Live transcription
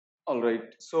All right.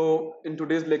 So in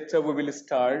today's lecture, we will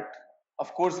start.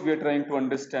 Of course, we are trying to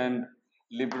understand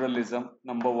liberalism,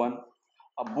 number one,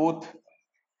 both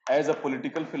as a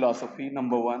political philosophy,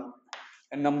 number one,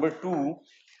 and number two,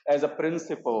 as a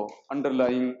principle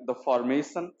underlying the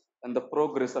formation and the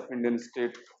progress of Indian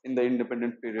state in the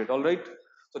independent period. All right.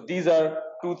 So these are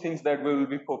two things that we will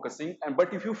be focusing. And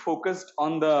but if you focused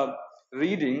on the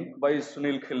reading by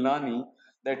Sunil Khilnani,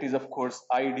 that is of course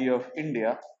Idea of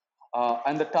India,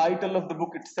 and the title of the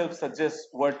book itself suggests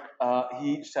what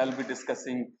he shall be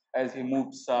discussing as he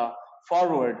moves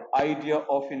forward. Idea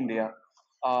of India.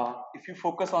 If you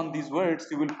focus on these words,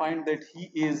 you will find that he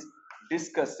is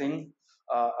discussing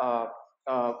uh,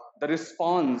 uh, the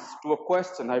response to a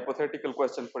question, hypothetical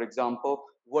question, for example,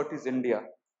 what is India?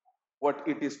 What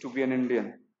it is to be an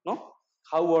Indian? No?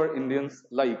 How are Indians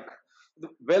like? The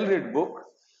well-read book,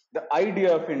 the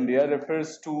idea of India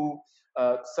refers to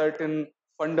certain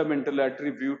fundamental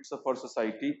attributes of our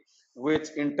society, which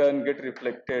in turn get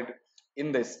reflected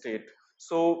in the state.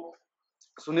 So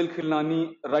Sunil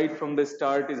Khilnani, right from the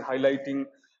start, is highlighting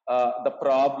the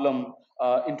problem.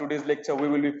 In today's lecture, we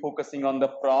will be focusing on the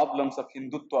problems of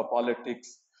Hindutva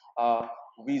politics uh,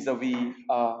 vis-a-vis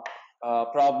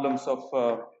problems of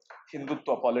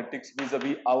Hindutva politics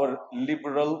vis-a-vis our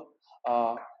liberal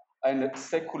and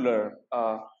secular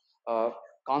uh,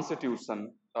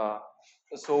 constitution.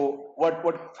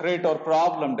 What threat or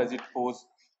problem does it pose?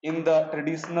 In the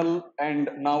traditional and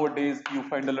nowadays, you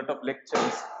find a lot of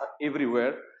lectures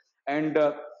everywhere. And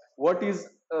what is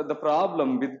the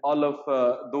problem with all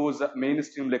of those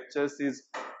mainstream lectures is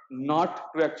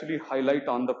not to actually highlight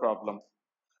on the problem.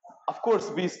 Of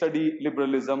course, we study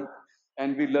liberalism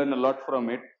and we learn a lot from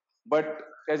it. But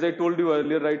as I told you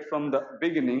earlier, right from the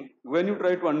beginning, when you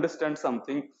try to understand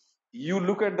something, you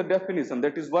look at the definition.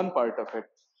 That is one part of it.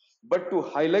 But to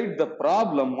highlight the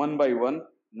problem one by one,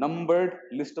 numbered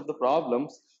list of the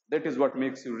problems, that is what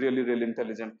makes you really, really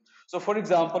intelligent. So, for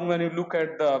example, when you look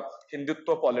at the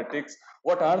Hindutva politics,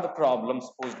 what are the problems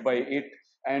posed by it?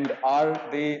 And are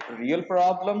they real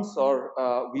problems,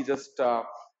 or we just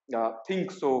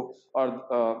think so,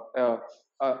 or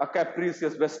a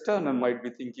capricious Westerner might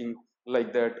be thinking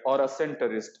like that, or a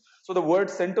centrist? So the word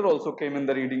center also came in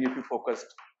the reading if you focused.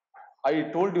 I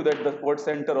told you that the word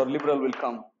center or liberal will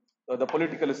come. The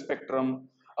political spectrum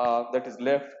that is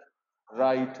left,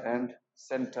 right, and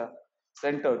center.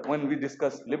 Center. When we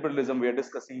discuss liberalism, we are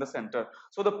discussing the center.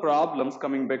 So the problems,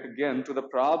 coming back again to the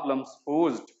problems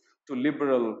posed to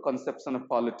liberal conception of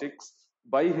politics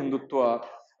by Hindutva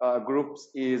groups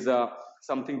is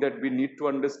something that we need to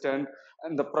understand.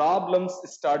 And the problems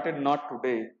started not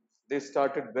today. They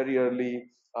started very early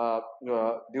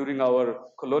during our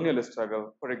colonial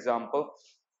struggle. For example,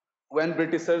 when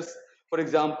Britishers, for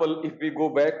example, if we go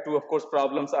back to, of course,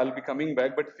 problems, I'll be coming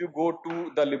back, but if you go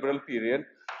to the liberal period,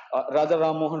 Raja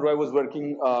Ram Mohan Roy was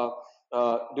working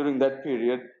during that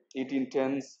period,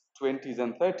 1810s, 20s,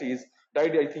 and 30s,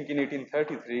 died, I think, in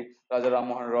 1833. Raja Ram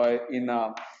Mohan Roy in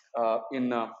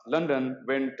London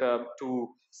went to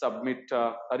submit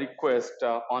a request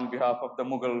on behalf of the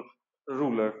Mughal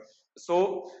ruler.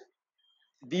 So,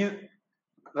 these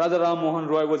Raja Ram Mohan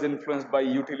Roy was influenced by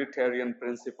utilitarian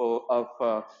principle of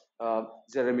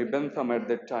Jeremy Bentham at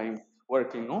that time,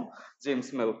 working on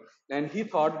James Mill, and he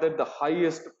thought that the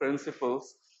highest principle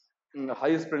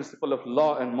of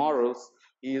law and morals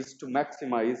is to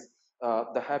maximize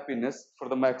the happiness for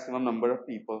the maximum number of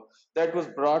people. That was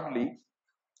broadly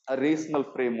a rational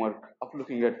framework of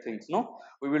looking at things. No,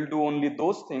 we will do only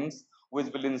those things which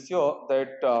will ensure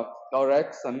that our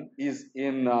action is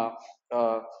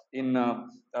uh, in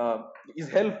is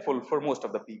helpful for most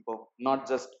of the people, not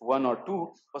just one or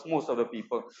two, but most of the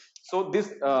people. So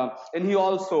this, and he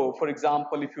also, for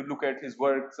example, if you look at his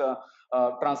works,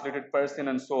 translated Persian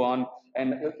and so on,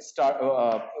 and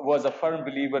was a firm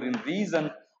believer in reason,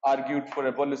 argued for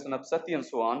abolition of sati and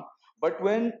so on. But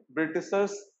when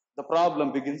Britishers, the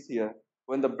problem begins here.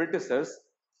 When the Britishers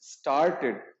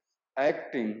started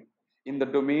acting in the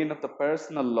domain of the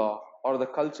personal law or the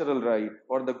cultural right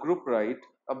or the group right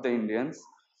of the Indians,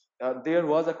 there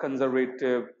was a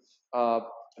conservative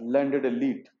landed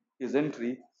elite, his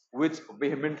entry, which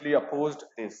vehemently opposed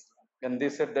this. And they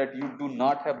said that you do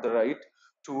not have the right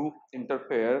to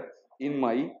interfere in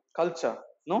my culture.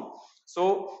 No?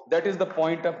 So that is the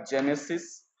point of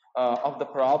genesis of the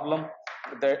problem,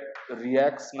 that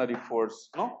reactionary force.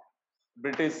 No?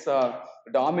 British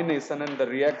domination and the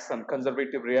reaction,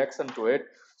 conservative reaction to it.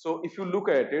 So if you look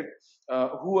at it,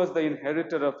 who was the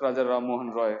inheritor of Raja Ram Mohan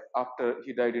Roy after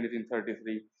he died in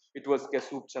 1833? It was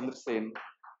Kesub Chandra Sen.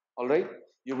 All right.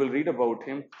 You will read about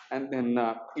him, and then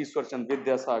Ishwar Chand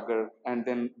Vidyasagar, and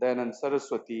then Dayanand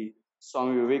Saraswati,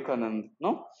 Swami Vivekanand,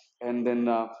 no, and then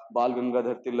Bal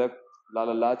Gangadhar Tilak,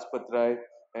 Lala Lajpat Rai,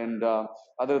 and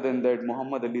other than that,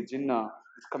 Muhammad Ali Jinnah,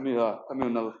 this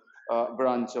communal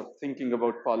branch of thinking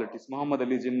about politics, Muhammad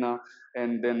Ali Jinnah,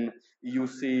 and then you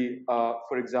see,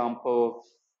 for example,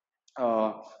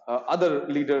 uh, other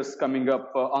leaders coming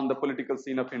up on the political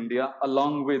scene of India,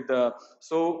 along with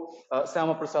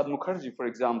Syama Prasad Mukherjee, for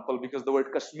example, because the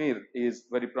word Kashmir is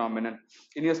very prominent.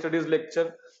 In yesterday's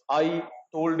lecture, I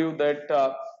told you that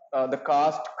the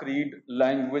caste, creed,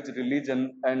 language,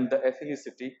 religion, and the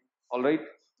ethnicity, all right,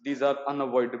 these are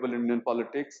unavoidable in Indian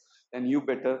politics, and you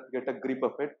better get a grip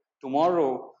of it.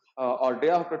 Tomorrow or day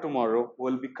after tomorrow,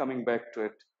 we'll be coming back to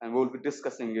it, and we'll be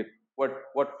discussing it. What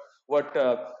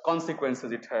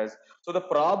consequences it has. So the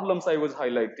problems I was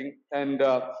highlighting, and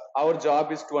our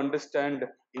job is to understand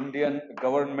Indian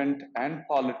government and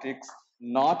politics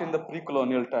not in the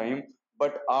pre-colonial time,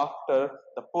 but after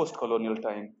the post-colonial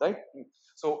time, right?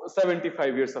 So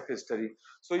 75 years of history.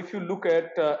 So if you look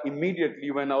at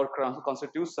immediately when our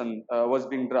constitution was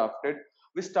being drafted,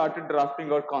 we started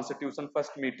drafting our constitution,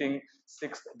 first meeting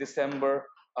 6th December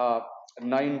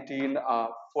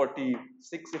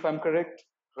 1946, if I'm correct,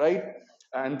 right?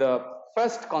 And the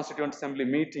first Constituent Assembly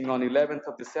meeting on 11th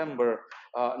of December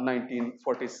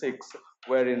 1946,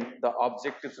 wherein the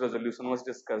objectives resolution was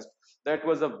discussed. That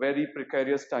was a very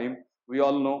precarious time. We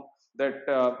all know that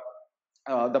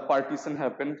the partition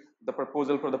happened. The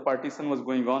proposal for the partition was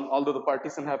going on, although the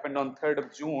partition happened on 3rd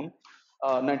of June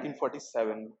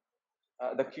 1947.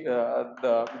 The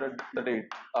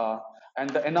date, and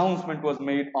the announcement was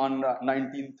made on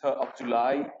 19th of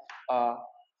July uh,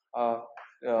 uh,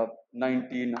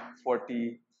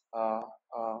 1940,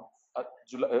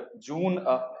 June,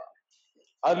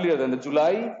 earlier than the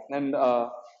July, and uh,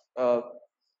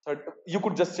 you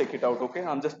could just check it out, okay?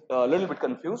 I'm just a little bit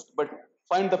confused, but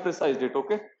find the precise date,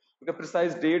 okay? The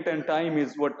precise date and time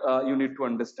is what you need to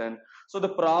understand. So the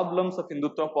problems of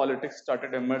Hindutva politics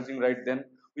started emerging right then.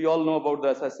 We all know about the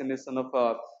assassination of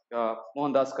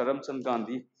Mohandas Karamchand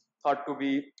Gandhi, thought to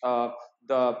be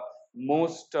the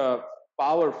most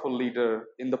powerful leader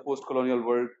in the post-colonial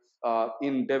world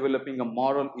in developing a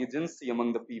moral agency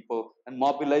among the people and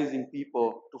mobilizing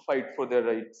people to fight for their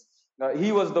rights.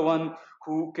 He was the one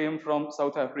who came from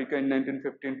South Africa in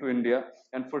 1915 to India,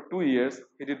 and for 2 years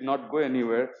he did not go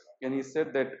anywhere. And he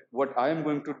said that what I am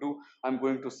going to do, I'm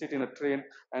going to sit in a train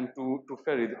and to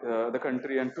ferry the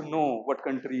country and to know what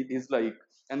country is like.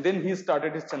 And then he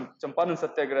started his Champaran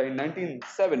Satyagraha in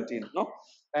 1917, no?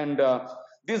 And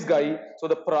this guy, so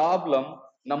the problem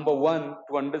number one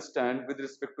to understand with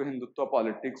respect to Hindutva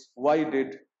politics, why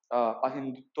did a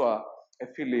Hindutva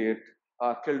affiliate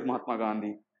killed Mahatma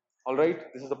Gandhi? All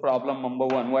right, this is the problem number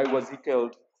one. Why was he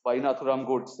killed by Nathuram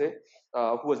Godse,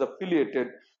 who was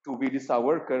affiliated to V.D.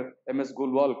 Savarkar, M.S.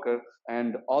 Golwalkar,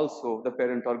 and also the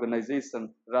parent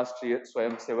organization Rashtriya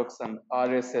Swayamsevak Sangh,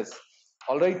 RSS.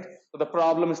 All right, so the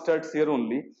problem starts here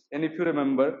only. And if you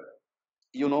remember,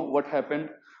 you know what happened.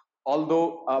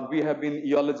 Although we have been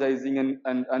eulogizing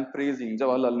and praising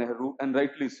Jawaharlal Nehru, and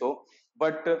rightly so,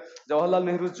 but Jawaharlal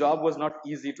Nehru's job was not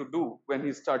easy to do when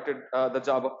he started the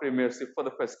job of premiership for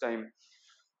the first time.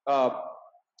 Uh,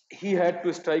 he had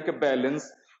to strike a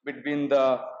balance between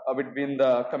the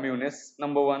communists,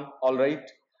 number one, all right,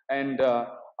 and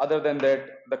other than that,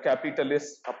 the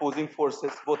capitalists, opposing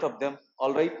forces, both of them,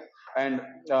 all right, and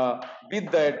uh, with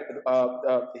that,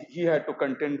 he had to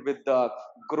contend with the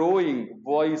growing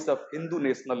voice of Hindu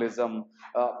nationalism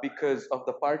because of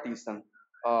the partition.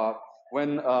 Uh,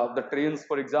 when the trains,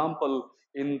 for example,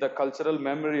 in the cultural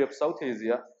memory of South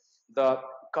Asia, the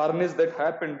carnage that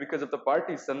happened because of the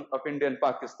partition of India and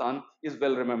Pakistan is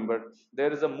well remembered.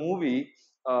 There is a movie,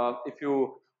 if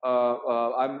you,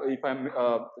 if I'm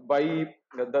by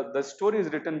the story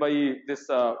is written by this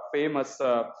famous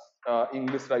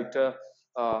English writer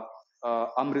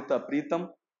Amrita Preetham,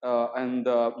 and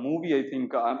the movie, I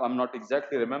think I'm not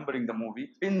exactly remembering the movie.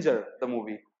 Pinjar, the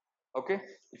movie. Okay,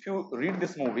 if you read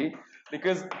this movie,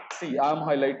 because see, I'm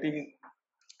highlighting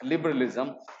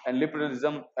liberalism, and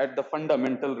liberalism at the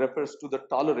fundamental refers to the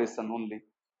toleration only,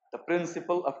 the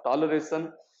principle of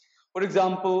toleration. For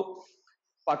example,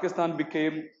 Pakistan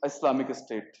became Islamic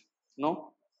state,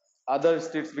 no, other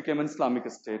states became an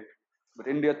Islamic state, but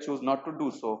India chose not to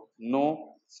do so.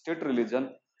 No state religion,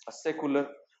 a secular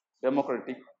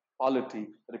democratic polity,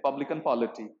 republican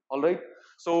polity, all right.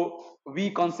 So we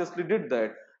consciously did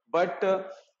that, but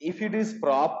if it is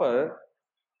proper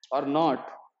or not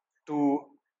to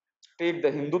take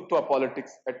the Hindutva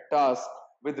politics at task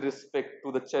with respect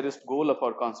to the cherished goal of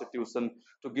our constitution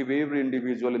to give every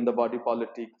individual in the body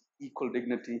politic equal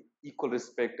dignity, equal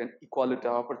respect, and equality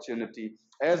of opportunity,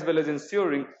 as well as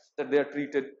ensuring that they are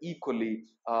treated equally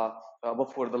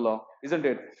before the law, isn't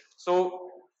it? So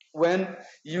when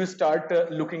you start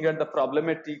looking at the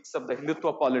problematics of the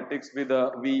Hindutva politics with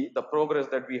the progress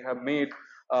that we have made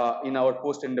in our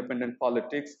post-independent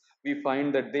politics, we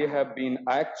find that they have been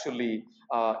actually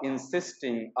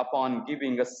insisting upon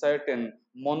giving a certain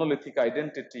monolithic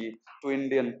identity to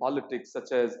Indian politics,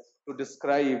 such as to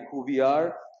describe who we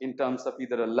are in terms of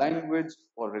either a language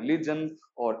or religion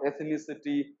or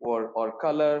ethnicity or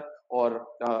color or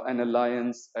an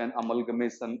alliance and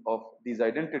amalgamation of these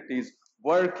identities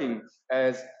working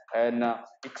as an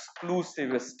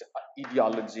exclusivist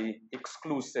ideology,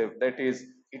 exclusive, that is,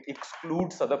 it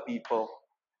excludes other people.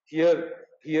 Here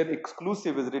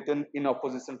exclusive is written in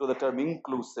opposition to the term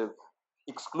inclusive.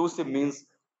 Exclusive means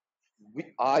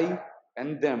I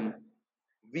and them,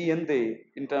 we and they,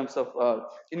 in terms of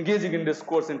engaging in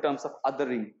discourse in terms of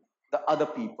othering the other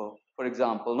people, for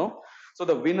example, no. So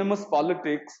the venomous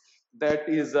politics that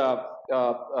is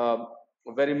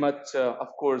very much, of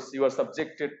course, you are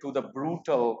subjected to the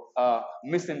brutal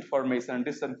misinformation and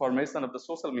disinformation of the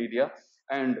social media,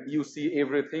 and you see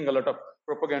everything, a lot of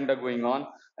propaganda going on.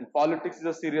 And politics is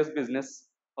a serious business,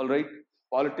 all right.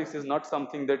 Politics is not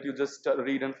something that you just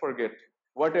read and forget.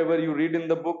 Whatever you read in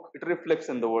the book, it reflects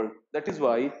in the world. That is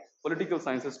why political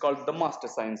science is called the master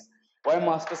science. Why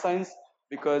master science?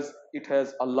 Because it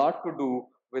has a lot to do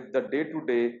with the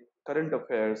day-to-day current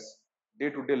affairs,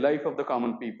 day-to-day life of the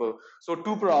common people. So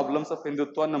two problems of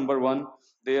Hindutva. Number one,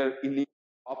 their in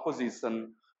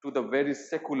opposition to the very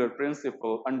secular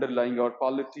principle underlying our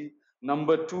polity.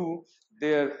 Number two,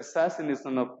 their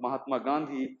assassination of Mahatma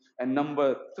Gandhi. And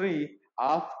number three,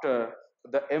 after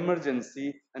the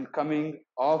emergency and coming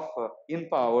of in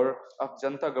power of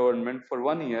Janta government for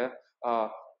 1 year,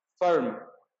 firm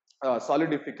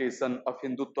solidification of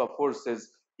Hindutva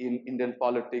forces in Indian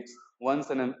politics once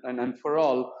and for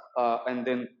all, and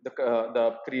then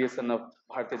the creation of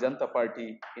Bharatiya Janata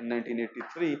Party in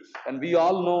 1983. And we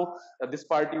all know this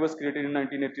party was created in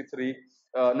 1983.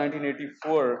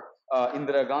 1984,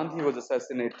 Indira Gandhi was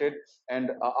assassinated, and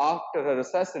after her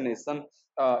assassination,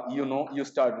 you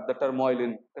started the turmoil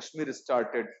in Kashmir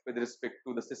started with respect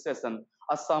to the secession.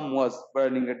 Assam was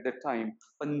burning at that time.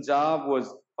 Punjab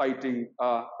was fighting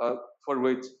for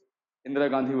which Indira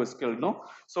Gandhi was killed. No,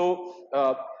 so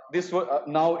this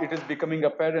now it is becoming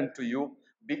apparent to you,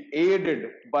 be aided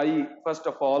by first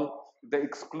of all the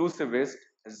exclusivist,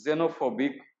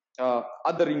 xenophobic,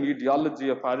 othering ideology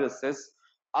of RSS.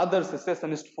 Other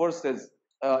secessionist forces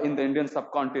in the Indian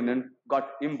subcontinent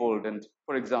got emboldened.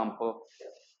 For example,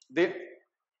 they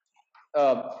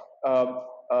uh,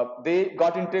 they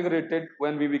got integrated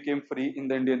when we became free in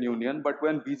the Indian Union. But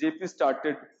when BJP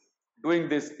started doing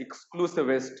this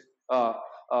exclusivist, uh,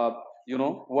 uh,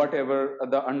 whatever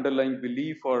the underlying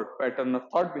belief or pattern of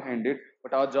thought behind it,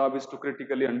 but our job is to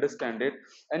critically understand it.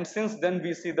 And since then,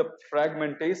 we see the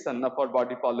fragmentation of our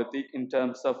body politic in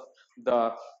terms of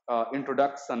the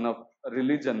introduction of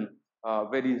religion,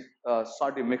 very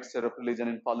shoddy mixture of religion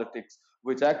and politics,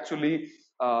 which actually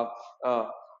uh, uh,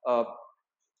 uh,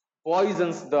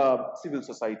 poisons the civil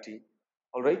society.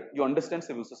 All right, you understand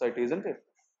civil society, isn't it?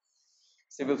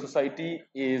 Civil society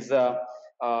is uh,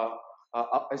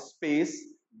 a space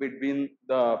between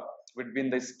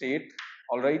the state,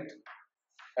 all right,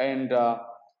 and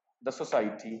the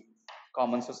society,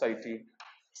 common society.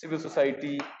 Civil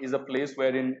society is a place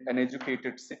wherein an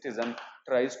educated citizen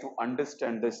tries to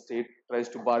understand the state, tries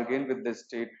to bargain with the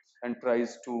state, and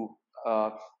tries to,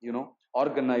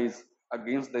 organize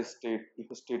against the state if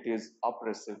the state is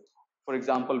oppressive. For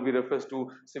example, we refer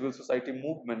to civil society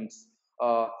movements.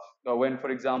 When, for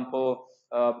example,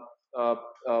 uh, uh,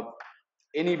 uh,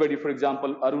 anybody, for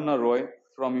example, Aruna Roy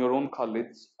from your own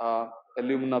college,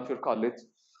 alumna of your college,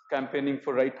 campaigning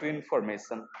for right to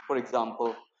information, for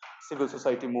example, civil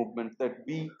society movement that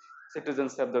we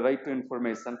citizens have the right to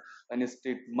information, and a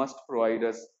state must provide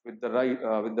us with the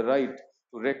right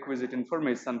to requisite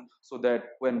information, so that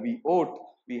when we vote,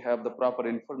 we have the proper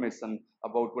information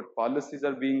about what policies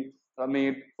are being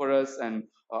made for us, and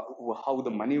how the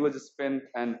money was spent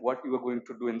and what we were going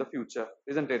to do in the future,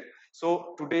 isn't it?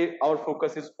 So today our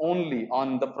focus is only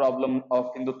on the problem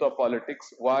of Hindutva politics.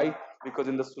 Why? Because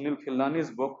in the Sunil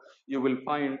Khilnani's book, you will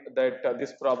find that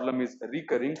this problem is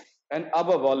recurring. And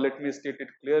above all, let me state it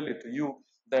clearly to you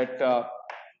that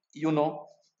you know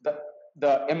the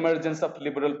the emergence of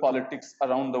liberal politics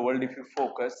around the world. If you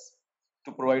focus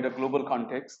to provide a global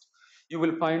context, You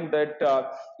will find that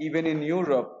even in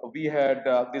Europe, we had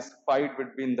this fight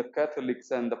between the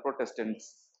Catholics and the Protestants.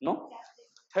 No,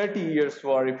 30 years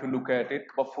war, if you look at it,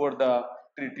 before the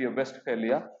Treaty of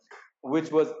Westphalia,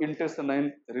 which was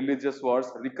intestine religious wars,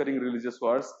 recurring religious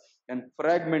wars, and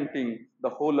fragmenting the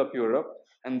whole of Europe.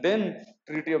 And then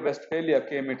Treaty of Westphalia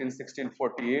came in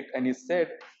 1648, and he said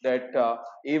that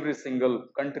every single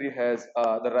country has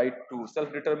the right to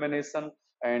self-determination,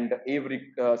 and every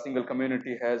single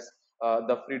community has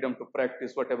the freedom to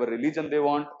practice whatever religion they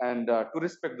want, and to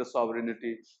respect the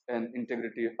sovereignty and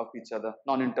integrity of each other,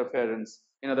 non-interference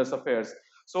in others' affairs.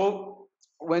 So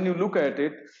when you look at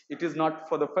it, it is not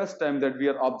for the first time that we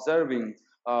are observing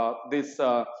this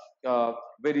uh,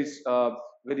 very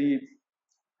very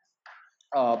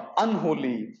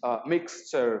unholy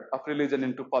mixture of religion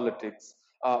into politics.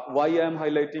 Why I am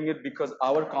highlighting it? Because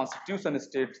our constitution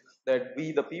states that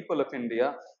we, the people of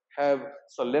India, have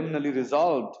solemnly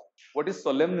resolved. What is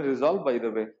solemnly resolved, by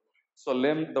the way?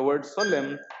 Solemn, the word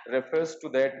solemn refers to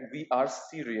that we are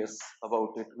serious about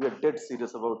it. We are dead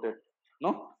serious about it.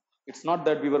 No? It's not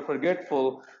that we were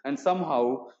forgetful and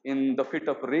somehow, in the fit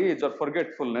of rage or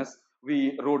forgetfulness,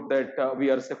 we wrote that we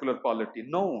are secular polity.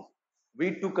 No,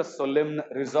 we took a solemn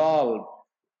resolve,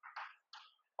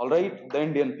 all right, the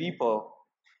Indian people,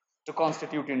 to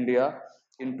constitute India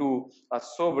into a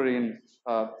sovereign,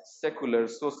 secular,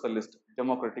 socialist,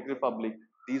 democratic republic.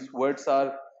 These words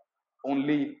are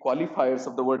only qualifiers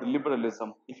of the word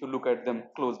liberalism if you look at them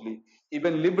closely.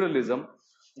 Even liberalism,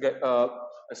 uh,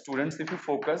 students, if you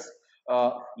focus,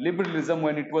 liberalism,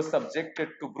 when it was subjected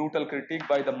to brutal critique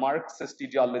by the Marxist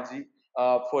ideology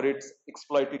for its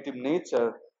exploitative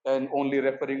nature and only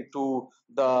referring to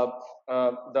the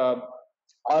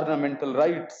ornamental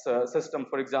rights system,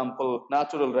 for example,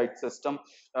 natural rights system,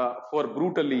 for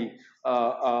brutally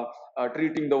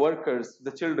treating the workers,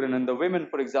 the children, and the women,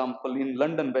 for example, in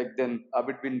London back then,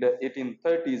 between the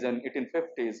 1830s and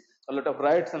 1850s, a lot of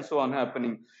riots and so on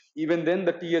happening. Even then,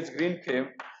 the T.H. Green came.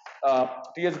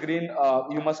 T.H. Green,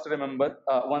 you must remember,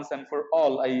 once and for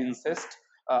all, I insist,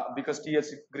 because T.H.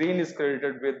 Green is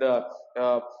credited with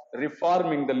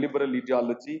reforming the liberal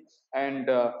ideology and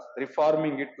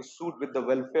reforming it to suit with the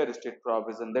welfare state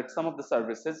provision that some of the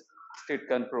services state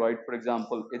can provide, for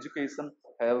example, education,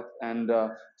 health, and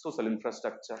social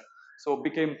infrastructure. So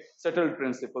became settled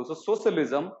principle. So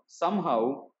socialism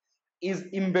somehow is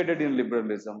embedded in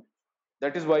liberalism.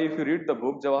 That is why if you read the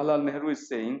book, Jawaharlal Nehru is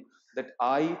saying that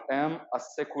I am a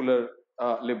secular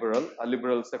a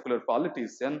liberal secular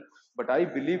politician, but I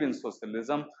believe in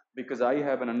socialism because I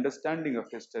have an understanding of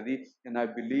history, and I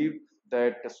believe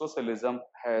that socialism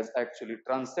has actually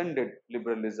transcended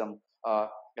liberalism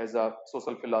as a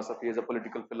social philosophy, as a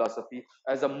political philosophy,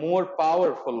 as a more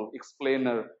powerful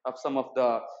explainer of some of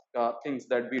the things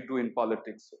that we do in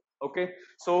politics. Okay,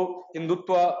 so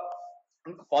Hindutva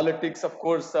politics, of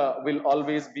course, will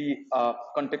always be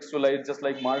contextualized just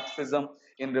like Marxism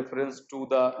in reference to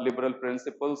the liberal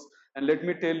principles. And let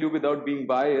me tell you, without being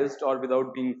biased or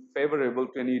without being favorable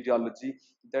to any ideology,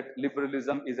 that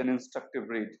liberalism is an instructive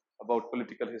read about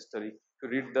political history. If you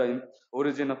read the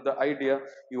origin of the idea,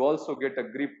 you also get a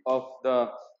grip of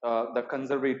the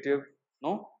conservative,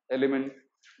 no, element,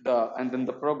 and then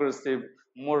the progressive,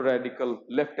 more radical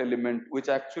left element, which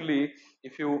actually,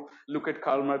 if you look at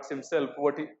Karl Marx himself,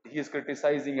 what he is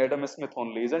criticizing Adam Smith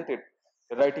only, isn't it?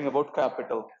 Writing about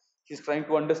capital. He's trying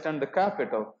to understand the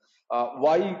capital.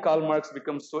 Why Karl Marx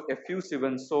becomes so effusive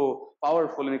and so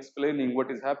powerful in explaining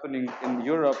what is happening in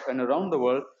Europe and around the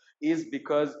world is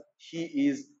because he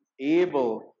is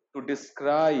able to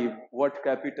describe what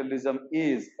capitalism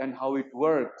is and how it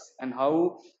works and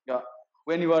how,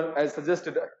 when you are, as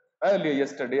suggested earlier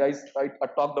yesterday, I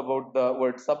talked about the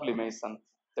word sublimation.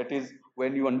 That is,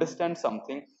 when you understand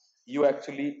something, you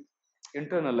actually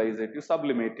internalize it, you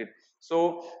sublimate it.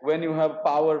 So when you have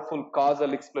powerful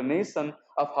causal explanation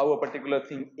of how a particular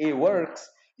thing A works,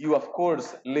 you of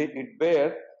course lay it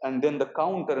bare, and then the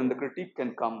counter and the critique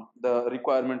can come, the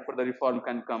requirement for the reform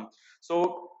can come.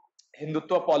 So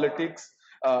Hindutva politics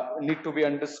needs to be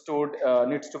understood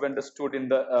in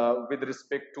the with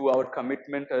respect to our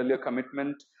commitment, earlier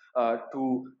commitment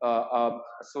to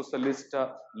socialist,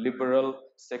 liberal,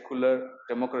 secular,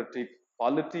 democratic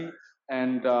polity,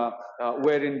 and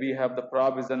wherein we have the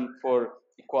provision for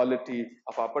equality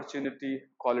of opportunity,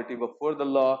 equality before the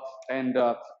law, and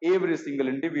every single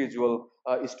individual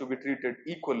is to be treated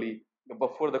equally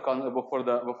before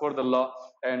the law,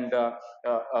 and uh,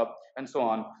 uh, and so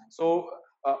on. So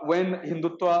when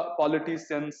Hindutva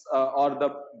politicians or the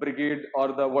brigade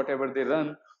or the whatever they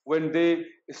run when they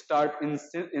start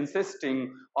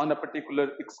insisting on a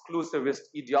particular exclusivist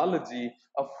ideology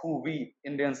of who we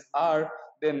Indians are,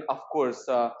 then of course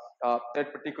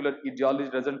that particular ideology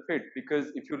doesn't fit. Because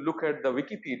if you look at the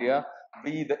Wikipedia,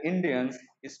 we the Indians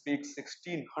speak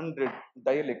 1600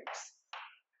 dialects.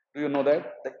 Do you know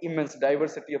that? The immense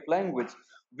diversity of language.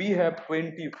 We have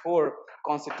 24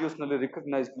 constitutionally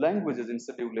recognized languages in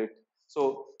Schedule 8.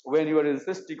 So when you are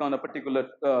insisting on a particular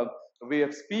way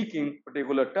of speaking,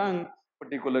 particular tongue,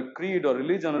 particular creed or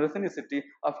religion or ethnicity,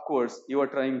 of course, you are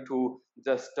trying to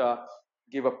just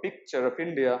give a picture of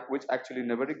India which actually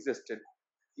never existed.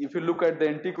 If you look at the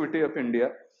antiquity of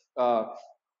India, uh,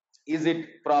 is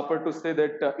it proper to say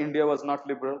that India was not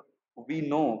liberal? We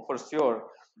know for sure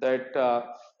that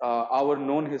our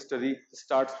known history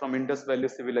starts from Indus Valley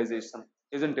civilization,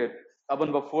 isn't it?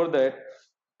 Even before that,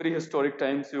 prehistoric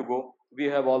times you go, we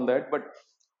have all that, but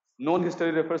known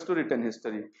history refers to written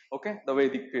history, okay, the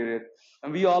Vedic period.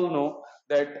 And we all know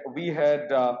that we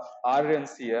had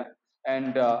Aryans here,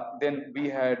 and then we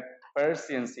had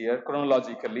Persians here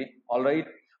chronologically, all right,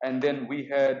 and then we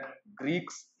had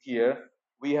Greeks here,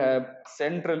 we have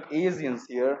Central Asians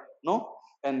here, no,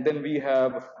 and then we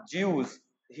have Jews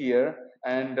here,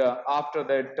 and after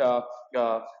that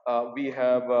we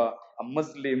have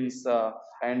Muslims,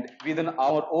 and within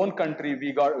our own country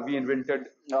we invented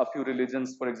a few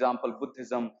religions, for example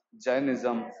Buddhism,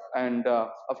 Jainism, and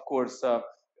of course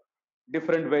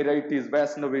different varieties,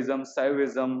 Vaishnavism,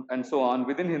 Saivism, and so on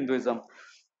within Hinduism.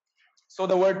 So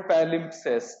the word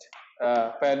palimpsest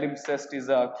is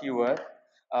a keyword.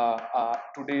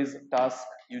 Today's task,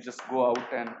 you just go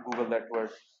out and Google that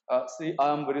word. See,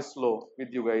 I am very slow with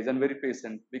you guys and very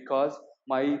patient because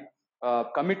my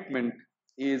commitment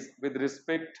is with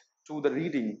respect to the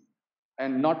reading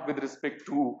and not with respect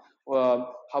to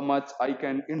how much I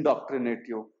can indoctrinate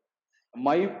you.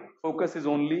 My focus is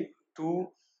only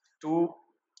to to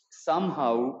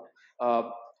somehow uh,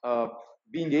 uh,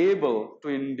 being able to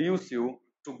induce you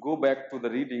to go back to the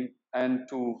reading and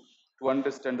to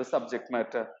understand the subject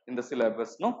matter in the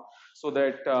syllabus, no, so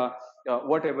that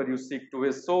whatever you seek to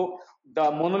is. So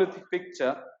the monolithic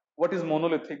picture, what is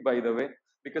monolithic, by the way?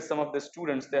 Because some of the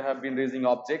students, they have been raising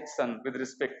objection with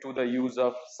respect to the use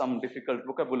of some difficult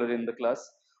vocabulary in the class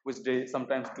which they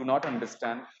sometimes do not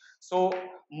understand. So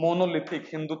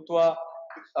monolithic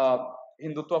uh,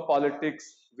 Hindutva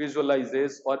politics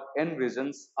visualizes or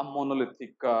envisions a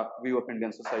monolithic view of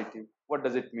Indian society. What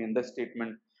does it mean? The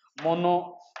statement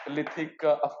monolithic,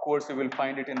 of course, you will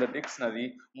find it in the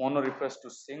dictionary. Mono refers to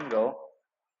single,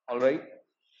 all right.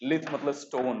 Lith matlab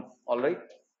stone, all right.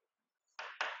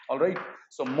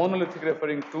 So monolithic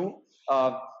referring to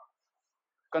uh,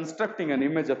 constructing an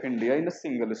image of India in a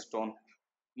single stone.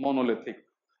 Monolithic.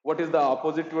 What is the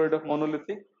opposite word of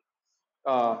monolithic?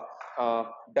 uh,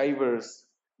 Diverse,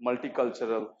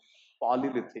 multicultural,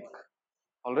 polylithic.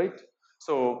 All right.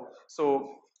 So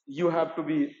you have to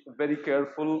be very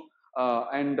careful,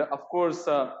 and of course,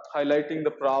 highlighting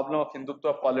the problem of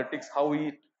Hindutva politics, how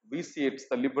we see it's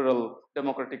the liberal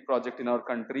democratic project in our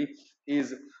country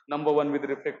is number one with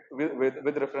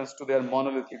reference to their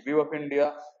monolithic view of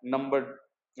India. Number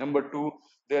two,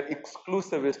 their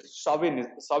exclusivist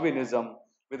chauvinism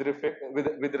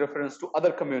with reference to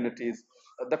other communities,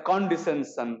 the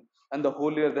condescension and the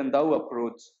holier than thou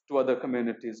approach to other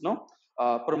communities, no,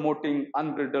 promoting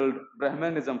unbridled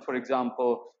Brahmanism, for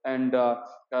example, and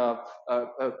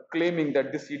claiming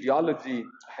that this ideology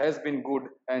has been good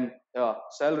and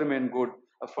shall remain good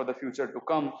for the future to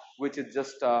come, which is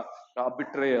just a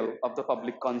betrayal of the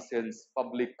public conscience,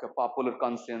 popular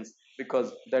conscience,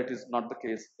 because that is not the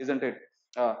case, isn't it?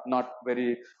 Not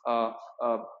very.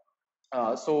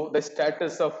 Uh, so the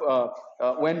status of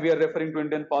when we are referring to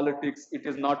Indian politics, it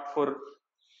is not for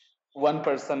one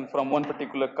person from one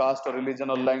particular caste or religion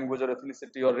or language or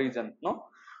ethnicity or region. No,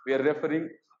 we are referring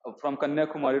from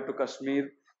Kanyakumari to Kashmir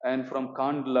and from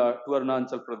Kandla to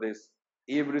Arunachal Pradesh.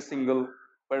 Every single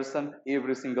person,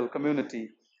 every single community,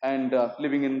 and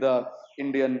living in the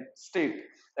Indian state.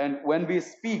 And when we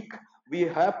speak, we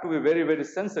have to be very, very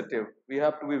sensitive. We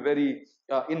have to be very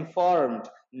informed,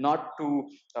 not to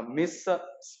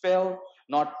misspell,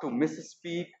 not to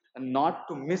misspeak, and not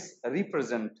to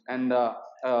misrepresent. And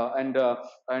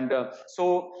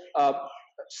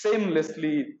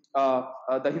shamelessly,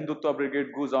 the Hindutva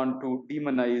brigade goes on to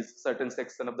demonize certain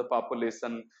section of the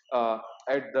population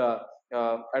at the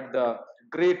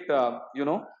great, uh,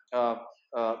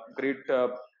 great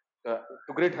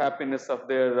to great happiness of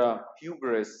their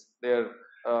hubris, their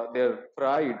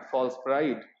pride, false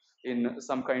pride in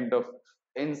some kind of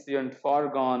ancient, far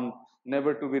gone,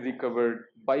 never to be recovered,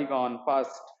 bygone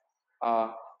past. Uh,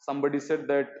 Somebody said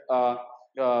that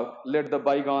let the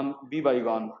bygone be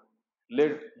bygone.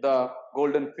 Let the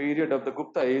golden period of the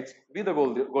Gupta age be the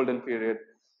golden period.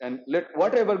 And let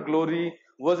whatever glory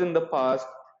was in the past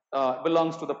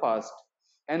belongs to the past.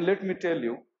 And let me tell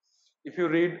you, if you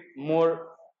read more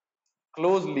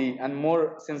closely and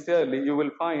more sincerely, you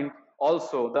will find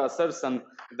also the assertion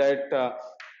that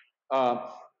uh,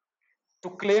 to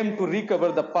claim to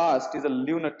recover the past is a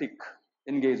lunatic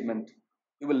engagement.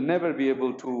 You will never be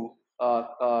able to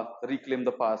reclaim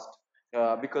the past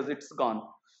because it's gone.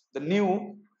 The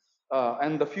new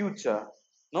and the future,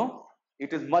 no,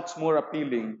 it is much more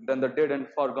appealing than the dead and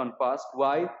foregone past.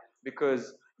 Why?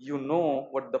 Because you know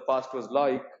what the past was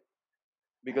like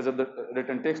because of the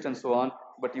written text and so on,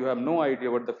 but you have no idea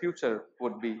what the future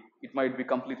would be. It might be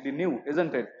completely new,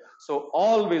 isn't it? So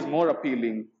always more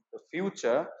appealing. The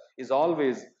future is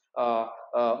always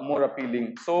more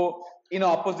appealing. So in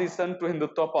opposition to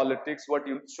Hindutva politics, what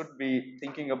you should be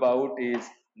thinking about is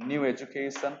new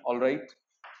education. All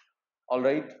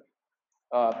right.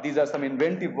 These are some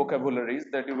inventive vocabularies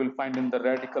that you will find in the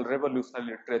radical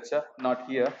revolutionary literature, not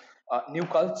here. New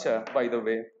culture, by the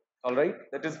way, all right?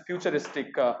 That is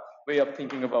futuristic way of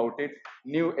thinking about it.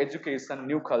 New education,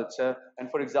 new culture. And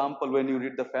for example, when you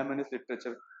read the feminist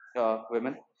literature,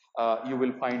 women, you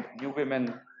will find new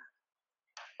women,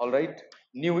 all right?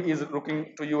 New is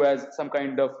looking to you as some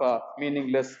kind of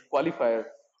meaningless qualifier,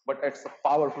 but it's a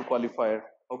powerful qualifier,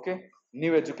 okay?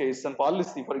 New education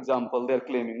policy, for example, they're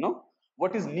claiming, no?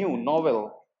 What is new?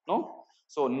 Novel, no?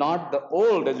 So not the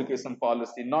old education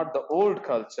policy, not the old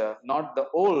culture, not the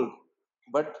old,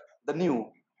 but the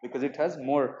new, because it has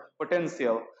more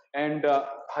potential. And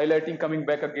highlighting, coming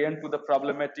back again to the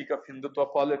problematic of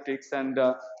Hindutva politics and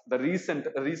the recent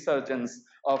resurgence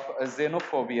of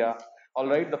xenophobia. All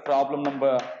right, the problem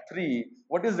number 3.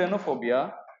 What is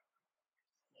xenophobia,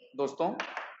 doston?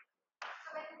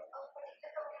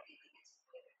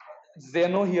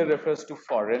 Xeno here refers to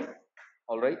foreign,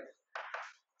 all right,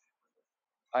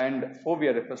 and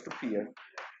phobia refers to fear,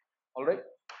 all right,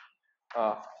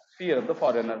 uh, fear of the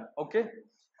foreigner, okay,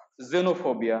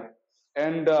 xenophobia.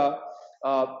 And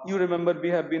you remember we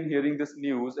have been hearing this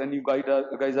news, and you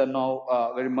guys are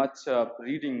now very much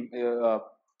reading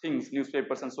things,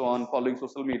 newspapers and so on, following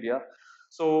social media.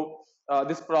 So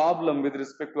this problem with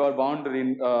respect to our boundary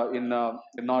in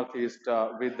the northeast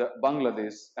with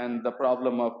Bangladesh, and the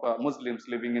problem of Muslims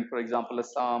living in, for example,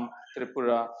 Assam,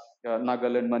 Tripura,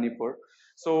 Nagaland, Manipur.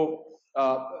 So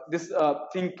this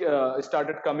thing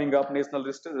started coming up, National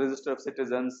Register of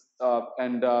Citizens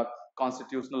and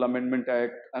Constitutional Amendment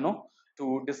Act,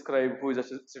 to describe who is a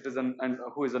citizen and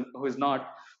who is not.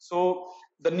 So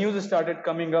the news started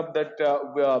coming up that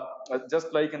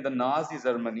just like in the Nazi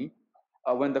Germany,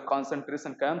 when the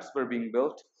concentration camps were being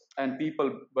built and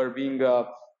people were being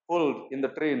pulled in the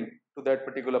train to that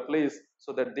particular place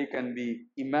so that they can be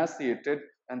emaciated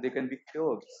and they can be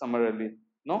killed summarily.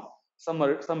 No,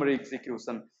 summary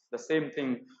execution. The same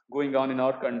thing going on in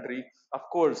our country. Of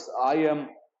course, I am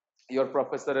your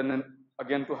professor, and then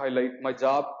again to highlight, my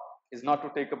job is not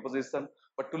to take a position,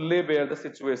 but to lay bare the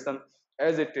situation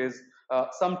as it is.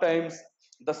 Sometimes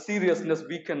the seriousness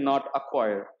we cannot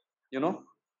acquire, you know,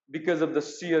 because of the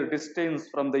sheer distance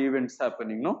from the events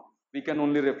happening. No, we can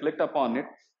only reflect upon it,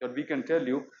 or we can tell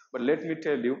you. But let me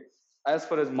tell you, as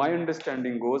far as my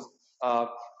understanding goes, uh,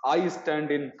 I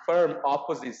stand in firm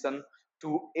opposition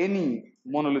to any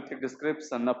monolithic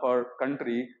description of our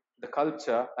country, the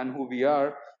culture, and who we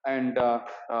are. And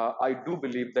I do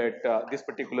believe that this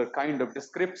particular kind of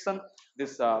description,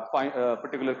 this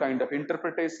particular kind of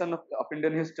interpretation of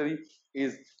Indian history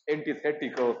is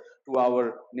antithetical to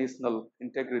our national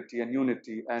integrity and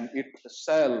unity, and it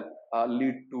shall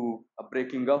lead to a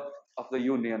breaking up of the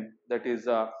union. That is,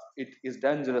 it is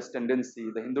dangerous tendency.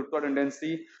 The Hindutva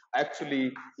tendency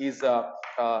actually is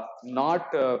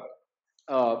not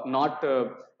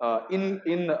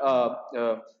in uh,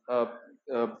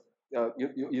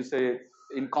 you say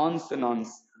in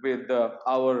consonance with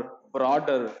our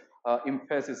broader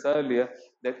emphasis earlier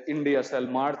that India shall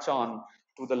march on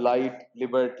to the light,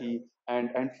 liberty,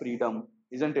 and freedom,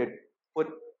 isn't it? For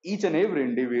each and every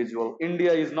individual,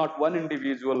 India is not one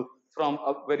individual from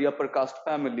a very upper caste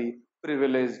family,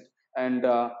 privileged and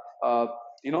uh,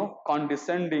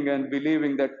 condescending and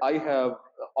believing that I have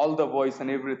all the voice and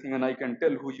everything and I can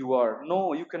tell who you are.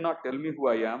 No, you cannot tell me who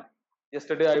I am.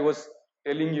 Yesterday I was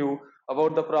telling you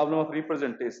about the problem of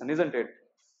representation, isn't it?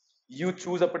 You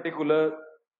choose a particular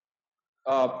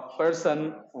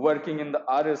person working in the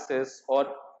RSS, or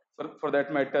for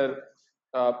that matter,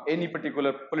 any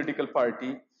particular political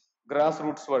party,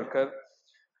 grassroots worker.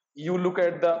 You look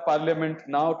at the parliament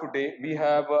now today, we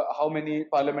have how many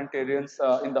parliamentarians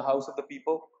in the House of the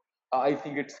People? I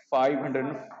think it's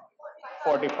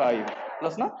 545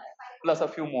 plus, na? Plus a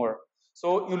few more.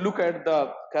 So you look at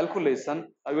the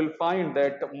calculation, I will find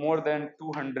that more than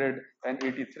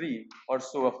 283 or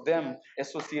so of them,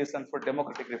 Association for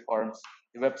Democratic Reforms,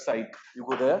 the website, you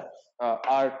go there,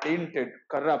 are tainted,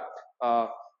 corrupt,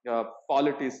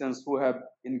 politicians who have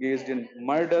engaged in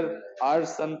murder,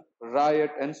 arson,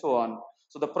 riot, and so on.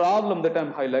 So the problem that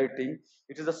I'm highlighting,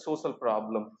 it is a social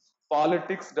problem.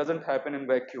 Politics doesn't happen in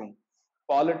vacuum.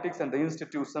 Politics and the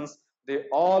institutions, they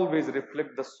always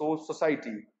reflect the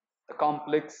society, the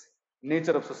complex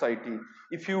nature of society.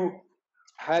 If you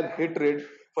have hatred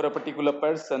for a particular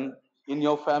person in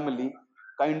your family,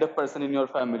 kind of person in your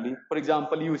family, for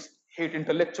example, you hate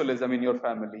intellectualism in your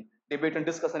family, debate and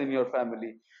discussion in your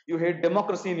family, you hate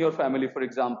democracy in your family, for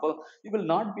example, you will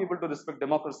not be able to respect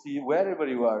democracy wherever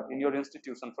you are in your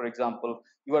institution. For example,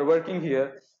 you are working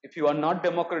here, if you are not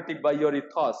democratic by your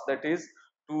ethos, that is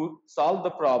to solve the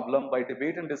problem by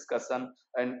debate and discussion,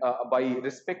 and by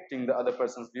respecting the other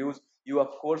person's views, you of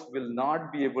course will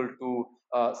not be able to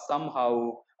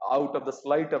somehow out of the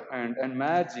sleight of hand and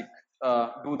magic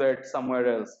do that somewhere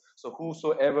else. So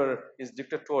whosoever is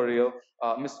dictatorial,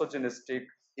 misogynistic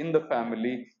in the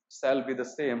family shall be the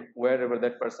same wherever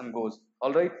that person goes.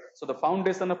 All right. So the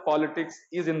foundation of politics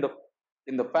is in the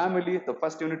family, the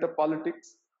first unit of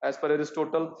politics, as per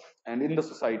Aristotle, and in the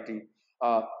society.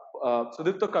 Uh,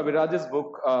 Sudipta Kaviraj's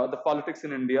book, The Politics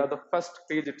in India, the first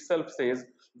page itself says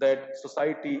that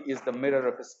society is the mirror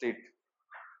of a state.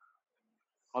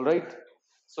 All right.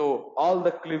 So all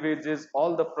the cleavages,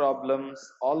 all the problems,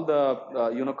 all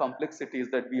the complexities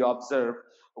that we observe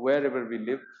wherever we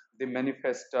live, they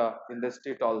manifest in the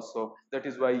state also. That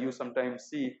is why you sometimes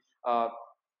see uh,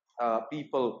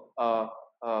 people,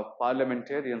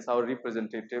 parliamentarians, our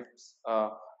representatives,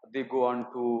 they go on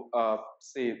to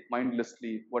say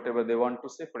mindlessly whatever they want to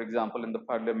say. For example, in the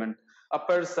parliament, a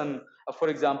person, for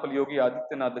example, Yogi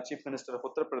Adityanath, the Chief Minister of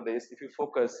Uttar Pradesh, if you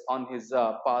focus on his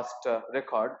past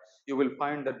record, you will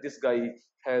find that this guy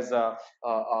has a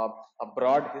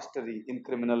broad history in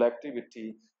criminal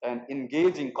activity and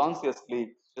engaging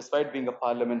consciously, despite being a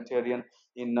parliamentarian,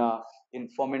 in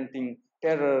fomenting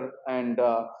terror and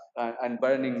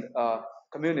burning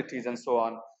communities and so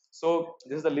on. So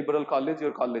this is the liberal college,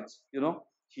 your college.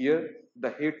 Here the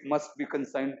hate must be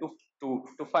consigned to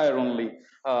fire only,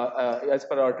 as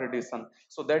per our tradition.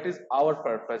 So that is our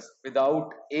purpose.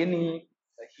 Without any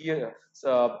here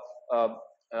uh,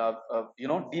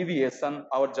 deviation,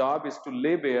 our job is to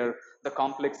lay bare the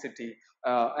complexity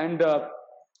and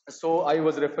so I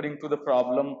was referring to the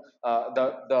problem,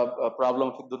 the problem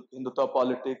of Hindutva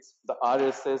politics, the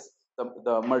RSS,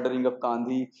 the murdering of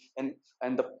Gandhi, and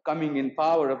the coming in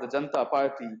power of the Janata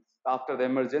Party after the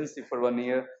emergency for 1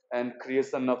 year and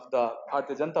creation of the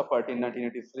Bharatiya Janata Party in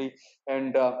 1983.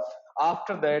 And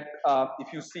after that,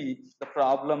 if you see the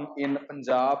problem in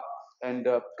Punjab and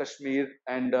Kashmir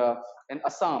and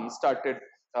Assam started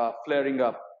flaring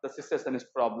up, the secessionist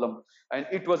problem, and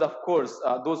it was of course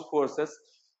those forces,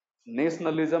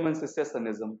 nationalism and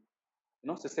secessionism.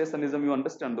 Secessionism, you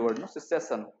understand the word, no?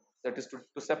 Secession, that is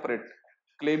to separate,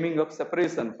 claiming of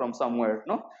separation from somewhere,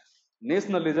 no?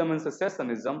 Nationalism and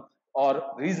secessionism, or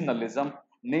regionalism.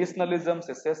 Nationalism,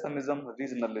 secessionism,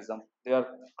 regionalism, they are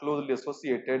closely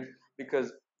associated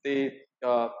because they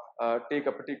take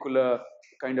a particular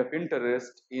kind of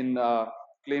interest in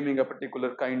claiming a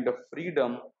particular kind of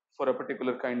freedom for a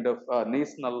particular kind of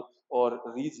national or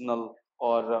regional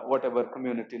or whatever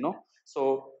community, no?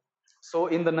 So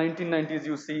in the 1990s,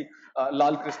 you see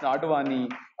Lal Krishna Advani.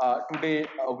 Today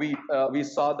we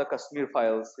saw the Kashmir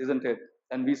files, isn't it?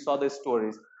 And we saw the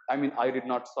stories. I mean, I did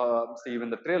not see even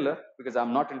the trailer because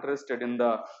I'm not interested in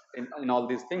all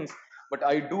these things. But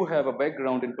I do have a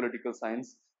background in political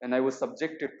science, and I was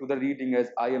subjected to the reading as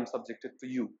I am subjected to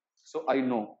you. So I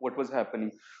know what was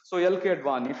happening. So LK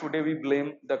Advani, today we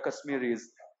blame the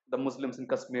Kashmiris, the Muslims in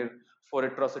Kashmir, for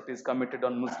atrocities committed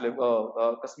on Muslim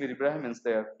Kashmiri Brahmins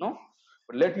there. No,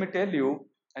 but let me tell you,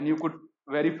 and you could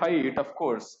verify it, of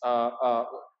course.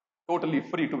 Totally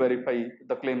free to verify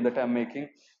the claim that I'm making.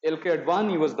 LK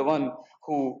Advani was the one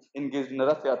who engaged in a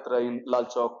Rath Yatra in Lal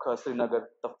Chowk, Srinagar,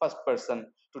 the first person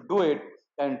to do it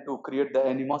and to create the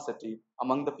animosity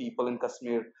among the people in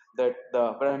Kashmir that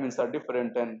the Brahmins are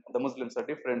different and the Muslims are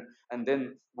different. And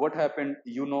then what happened,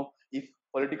 if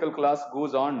political class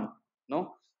goes on,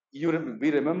 no,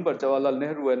 we remember Jawaharlal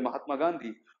Nehru and Mahatma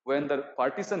Gandhi. When the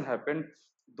partition happened,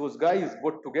 those guys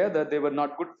got together, they were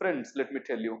not good friends, let me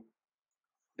tell you,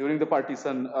 during the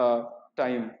partition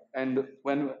time and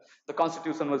when the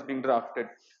constitution was being drafted.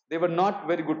 They were not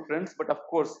very good friends, but of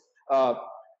course, uh,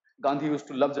 Gandhi used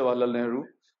to love Jawaharlal Nehru,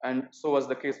 and so was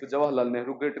the case with Jawaharlal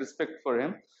Nehru. Great respect for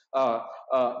him. Uh,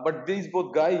 but these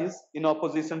both guys, in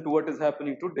opposition to what is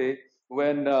happening today,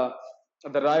 when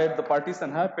the riot, the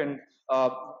partition happened, uh,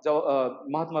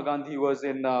 Mahatma Gandhi was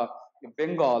in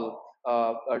Bengal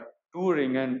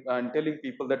touring and telling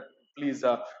people that please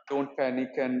don't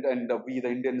panic and we,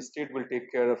 the Indian state, will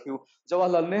take care of you.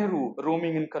 Jawaharlal Nehru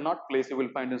roaming in Connaught Place, you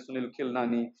will find in Sunil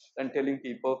Khilnani, and telling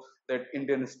people that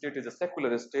Indian state is a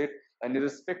secular state, and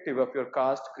irrespective of your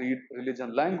caste, creed,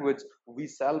 religion, language, we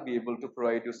shall be able to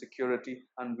provide you security,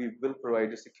 and we will provide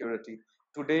you security.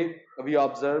 Today, we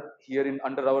observe here in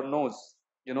under our nose,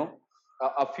 you know,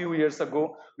 a few years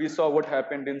ago, we saw what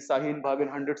happened in Sahin Bagh, and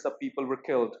hundreds of people were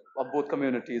killed of both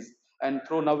communities and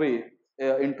thrown away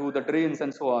into the drains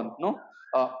and so on. No,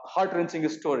 heart-wrenching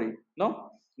story. No,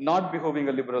 not behaving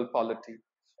a liberal polity,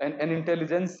 and an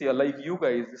intelligentsia like you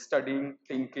guys studying,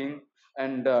 thinking,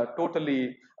 and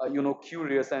totally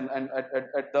curious and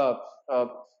at the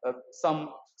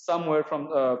somewhere from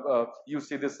you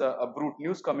see this a brute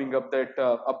news coming up that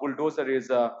a bulldozer is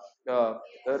uh,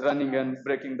 running and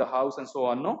breaking the house and so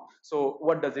on. No, so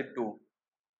what does it do?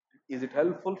 Is it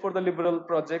helpful for the liberal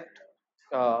project,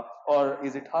 or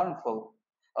is it harmful?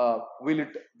 Will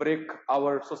it break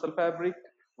our social fabric?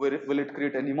 Will it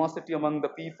create animosity among the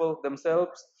people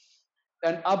themselves?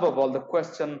 And above all, the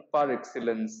question par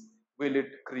excellence, will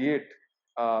it create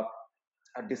uh,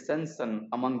 a dissension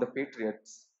among the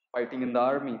patriots fighting in the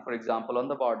army, for example, on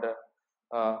the border?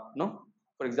 No?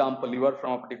 For example, you are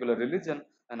from a particular religion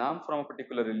and I'm from a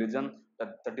particular religion, that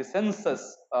the dissensus.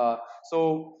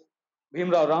 So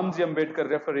Bhimrao Ramji Ambedkar,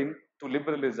 referring to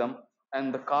liberalism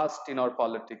and the caste in our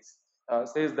politics,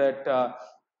 says that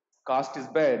caste is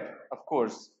bad, of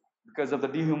course, because of the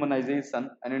dehumanization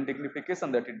and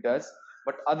indignification that it does.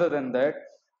 But other than that,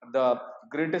 the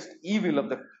greatest evil of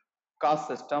the caste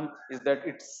system is that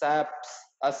it saps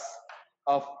us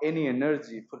of any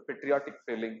energy for patriotic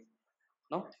feeling.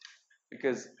 No,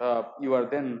 because you are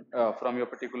then from your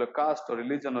particular caste or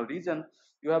religion or region,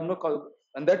 you have no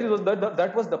and that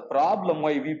was the problem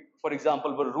why we, for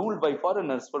example, were ruled by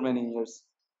foreigners for many years.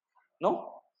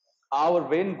 No, our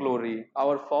vainglory,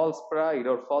 our false pride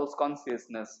or false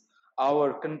consciousness,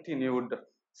 our continued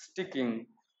sticking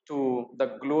to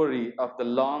the glory of the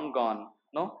long gone,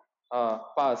 no,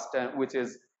 past, which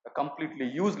is completely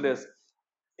useless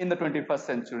in the 21st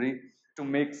century to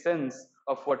make sense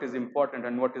of what is important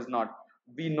and what is not.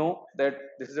 We know that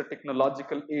this is a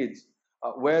technological age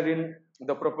wherein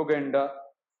the propaganda,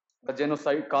 the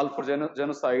genocide, call for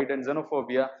genocide and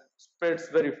xenophobia spreads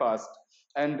very fast,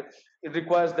 and it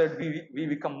requires that we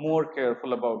become more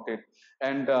careful about it.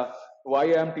 And why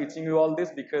I'm teaching you all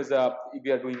this? Because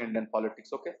we are doing Indian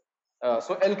politics, okay?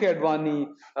 So LK Advani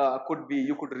could be,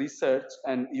 you could research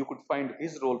and you could find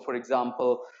his role, for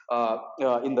example,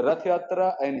 in the Rath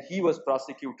Yatra, and he was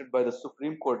prosecuted by the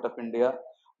Supreme Court of India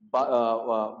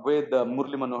with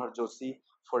Murli Manohar Joshi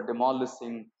for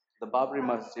demolishing the Babri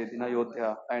Masjid in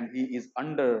Ayodhya, and he is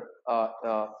under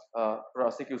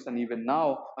prosecution even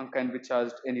now and can be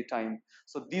charged anytime.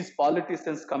 So these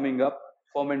politicians coming up,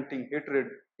 fomenting hatred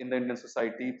in the Indian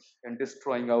society and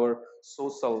destroying our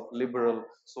social, liberal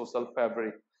social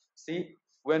fabric. See,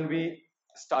 when we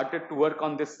started to work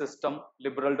on this system,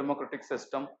 liberal democratic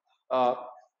system, uh,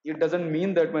 it doesn't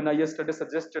mean that when I yesterday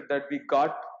suggested that we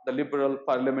got the liberal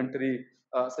parliamentary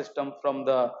system from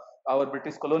the our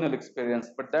British colonial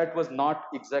experience, but that was not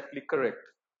exactly correct.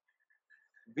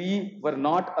 We were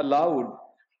not allowed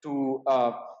to,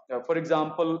 for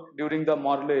example, during the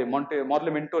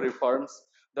Morle Minto reforms,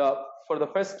 for the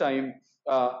first time,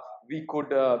 we could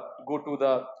go to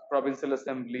the provincial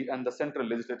assembly and the central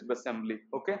legislative assembly.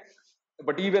 Okay,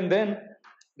 but even then,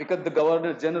 because the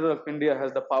Governor General of India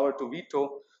has the power to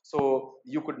veto, so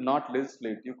you could not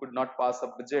legislate, you could not pass a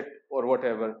budget or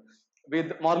whatever.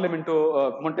 With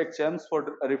Montec-Champs for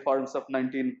the reforms of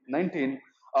 1919,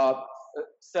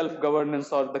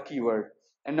 self-governance or the keyword,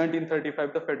 and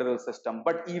 1935 the federal system.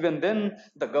 But even then,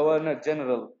 the Governor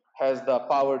General has the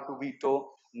power to veto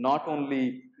not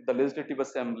only the Legislative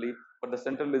Assembly but the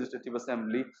Central Legislative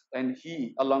Assembly, and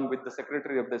he, along with the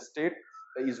Secretary of the State,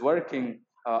 is working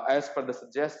as per the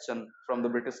suggestion from the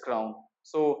British Crown.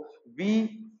 So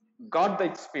we got the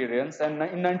experience, and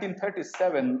in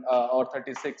 1937 or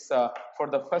 36, for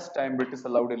the first time, British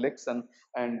allowed election,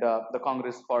 and the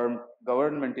Congress formed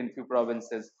government in few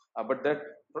provinces. But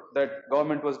that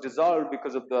government was dissolved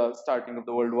because of the starting of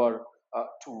the World War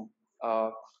II.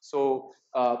 So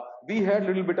we had a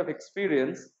little bit of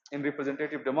experience, in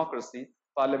representative democracy,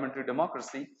 parliamentary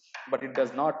democracy, but it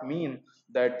does not mean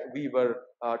that we were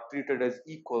treated as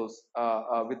equals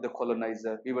with the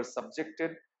colonizer. We were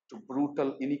subjected to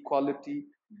brutal inequality,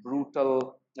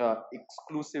 brutal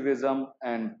exclusivism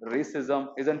and racism,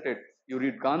 isn't it? You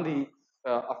read Gandhi,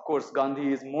 of course,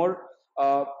 Gandhi is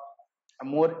uh,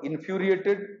 more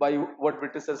infuriated by what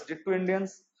Britishers did to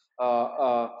Indians.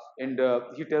 And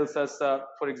he tells us,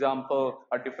 for example,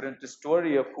 a different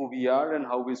story of who we are and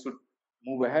how we should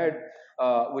move ahead,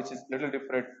 which is a little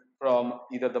different from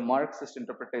either the Marxist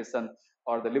interpretation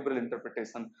or the liberal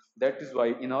interpretation. That is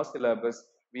why in our syllabus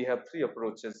we have three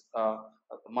approaches: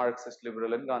 Marxist,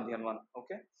 liberal, and Gandhian one.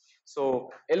 Okay, so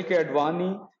L.K.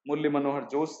 Advani, Murli Manohar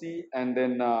Joshi, and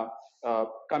then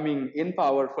coming in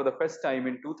power for the first time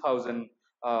in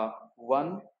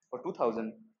 2001 or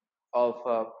 2000 of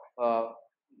uh,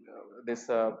 this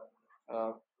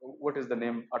what is the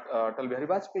name, Atal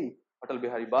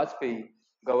Bihari Vajpayee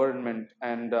government.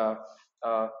 And uh,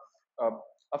 uh,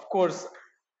 of course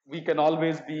we can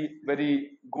always be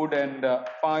very good and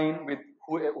fine with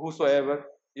whosoever,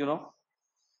 you know.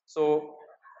 So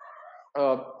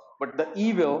uh, but the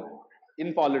evil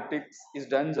in politics is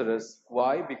dangerous.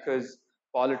 Why? Because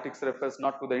politics refers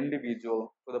not to the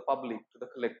individual, to the public, to the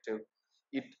collective.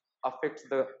 It affects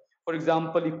the, for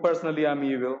example, if personally I'm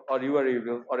evil, or you are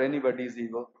evil, or anybody is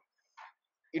evil,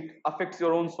 it affects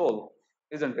your own soul,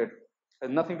 isn't it? It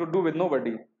has nothing to do with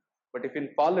nobody. But if in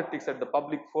politics at the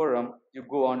public forum you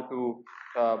go on to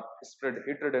spread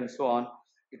hatred and so on,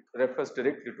 it refers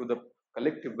directly to the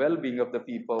collective well-being of the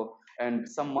people. And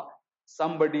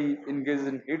somebody engages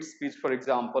in hate speech, for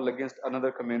example, against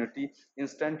another community,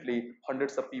 instantly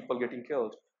hundreds of people getting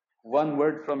killed. One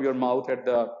word from your mouth at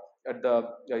the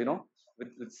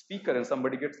with speaker and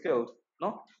somebody gets killed.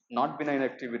 No, not benign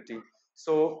activity.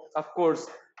 So of course,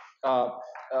 uh,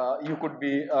 you could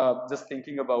be just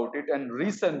thinking about it. And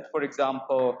recent, for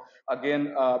example,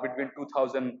 again between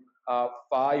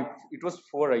 2005, it was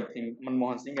four, I think,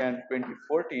 Manmohan Singh, and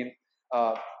 2014,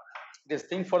 this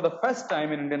thing for the first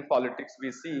time in Indian politics,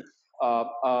 we see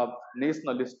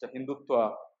nationalist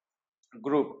Hindutva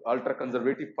group, ultra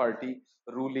conservative party,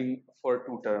 ruling for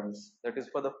two terms. That is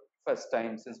for the first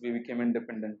time since we became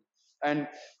independent. And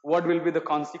what will be the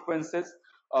consequences?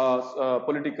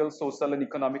 Political, social, and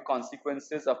economic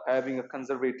consequences of having a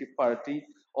conservative party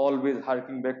always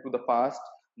harking back to the past,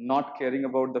 not caring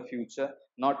about the future,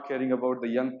 not caring about the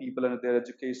young people and their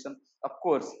education. Of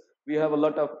course, we have a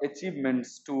lot of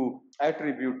achievements to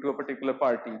attribute to a particular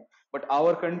party, but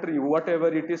our country, whatever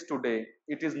it is today,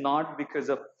 it is not because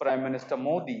of Prime Minister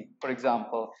Modi, for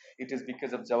example. It is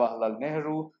because of Jawaharlal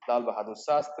Nehru, Lal Bahadur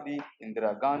Shastri,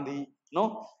 Indira Gandhi,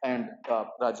 no, and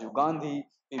Rajiv Gandhi,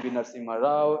 P.V. Narasimha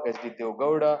Rao, H.D.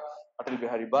 Devgowda, Atal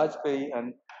Bihari Vajpayee,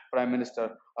 and Prime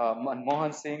Minister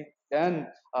Manmohan Singh, and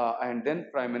then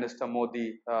Prime Minister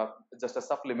Modi, just a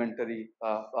supplementary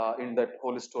in that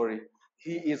whole story.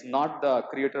 He is not the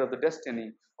creator of the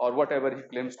destiny or whatever he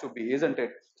claims to be, isn't it?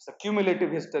 It's a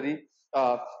cumulative history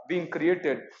being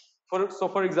created.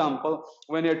 For example,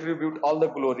 when you attribute all the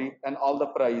glory and all the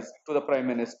praise to the Prime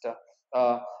Minister,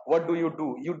 what do?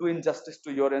 You do injustice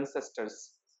to your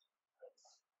ancestors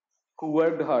who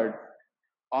worked hard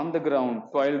on the ground,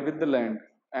 toiled with the land,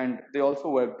 and they also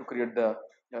worked to create the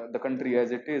country as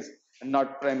it is, and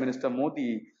not Prime Minister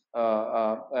Modi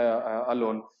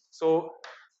alone. So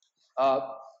uh,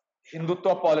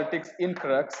 Hindutva politics in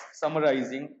crux,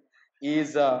 summarizing,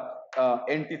 is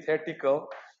antithetical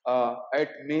at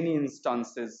many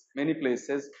instances, many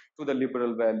places, to the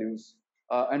liberal values.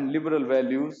 And liberal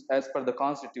values, as per the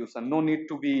constitution, no need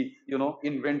to be,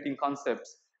 inventing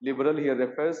concepts. Liberal here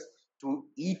refers to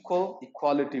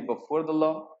equality before the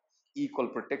law, equal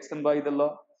protection by the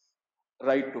law,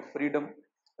 right to freedom,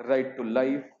 right to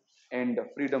life, and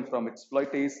freedom from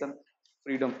exploitation,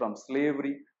 freedom from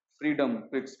slavery, freedom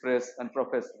to express and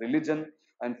profess religion,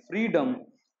 and freedom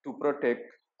to protect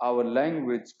our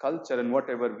language, culture, and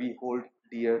whatever we hold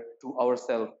dear to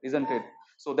ourselves, isn't it?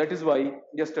 So that is why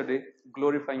yesterday,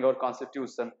 glorifying our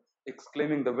constitution,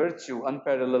 exclaiming the virtue,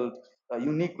 unparalleled,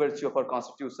 unique virtue of our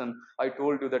constitution, I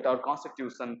told you that our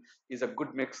constitution is a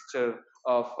good mixture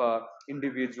of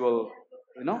individual,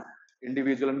 you know,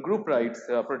 individual and group rights,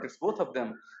 protects both of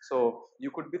them. So you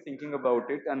could be thinking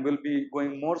about it, and we'll be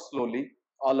going more slowly,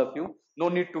 all of you. No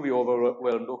need to be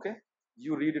overwhelmed, okay?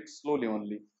 You read it slowly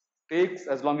only. Takes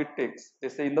as long it takes. They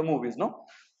say in the movies, no?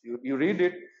 You read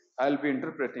it, I'll be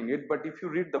interpreting it. But if you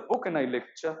read the book and I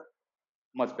lecture,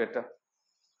 much better.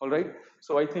 All right.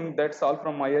 So I think that's all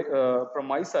from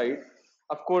my side.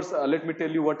 Of course, let me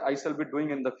tell you what I shall be doing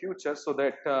in the future so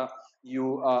that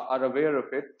you are aware of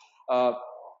it. Uh,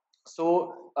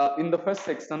 So, in the first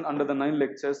section, under the 9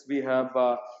 lectures, we have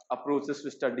approaches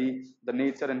to study the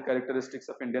nature and characteristics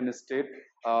of Indian state,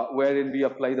 wherein we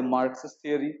apply the Marxist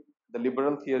theory, the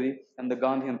liberal theory, and the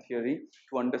Gandhian theory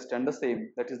to understand the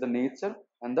same. That is the nature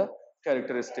and the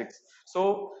characteristics.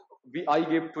 So, I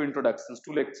gave two introductions,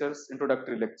 two lectures,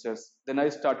 introductory lectures. Then I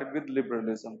started with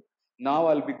liberalism. Now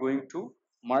I'll be going to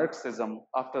Marxism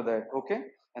after that, okay?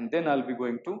 And then I'll be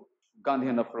going to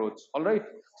Gandhian approach. All right.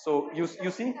 So you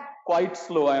see, quite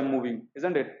slow I am moving,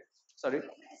 isn't it? Sorry.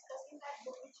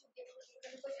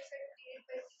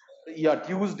 Yeah,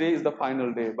 Tuesday is the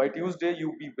final day. By Tuesday,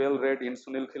 you be well read in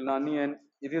Sunil Khilnani, and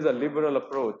it is a liberal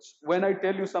approach. When I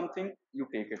tell you something, you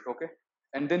take it, okay?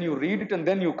 And then you read it, and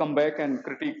then you come back and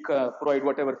critique, provide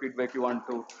whatever feedback you want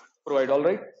to provide. All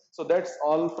right. So that's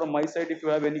all from my side. If you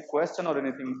have any question or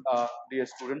anything, dear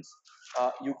students,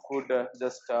 you could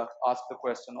just ask the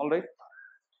question. All right.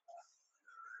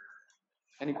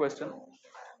 Any question?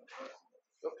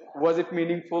 Was it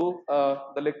meaningful,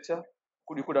 the lecture?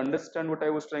 Could understand what I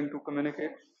was trying to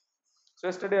communicate? So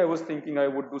yesterday I was thinking I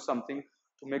would do something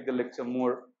to make the lecture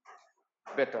more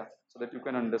better so that you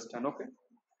can understand. Okay.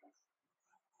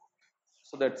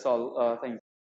 So that's all. Thank you.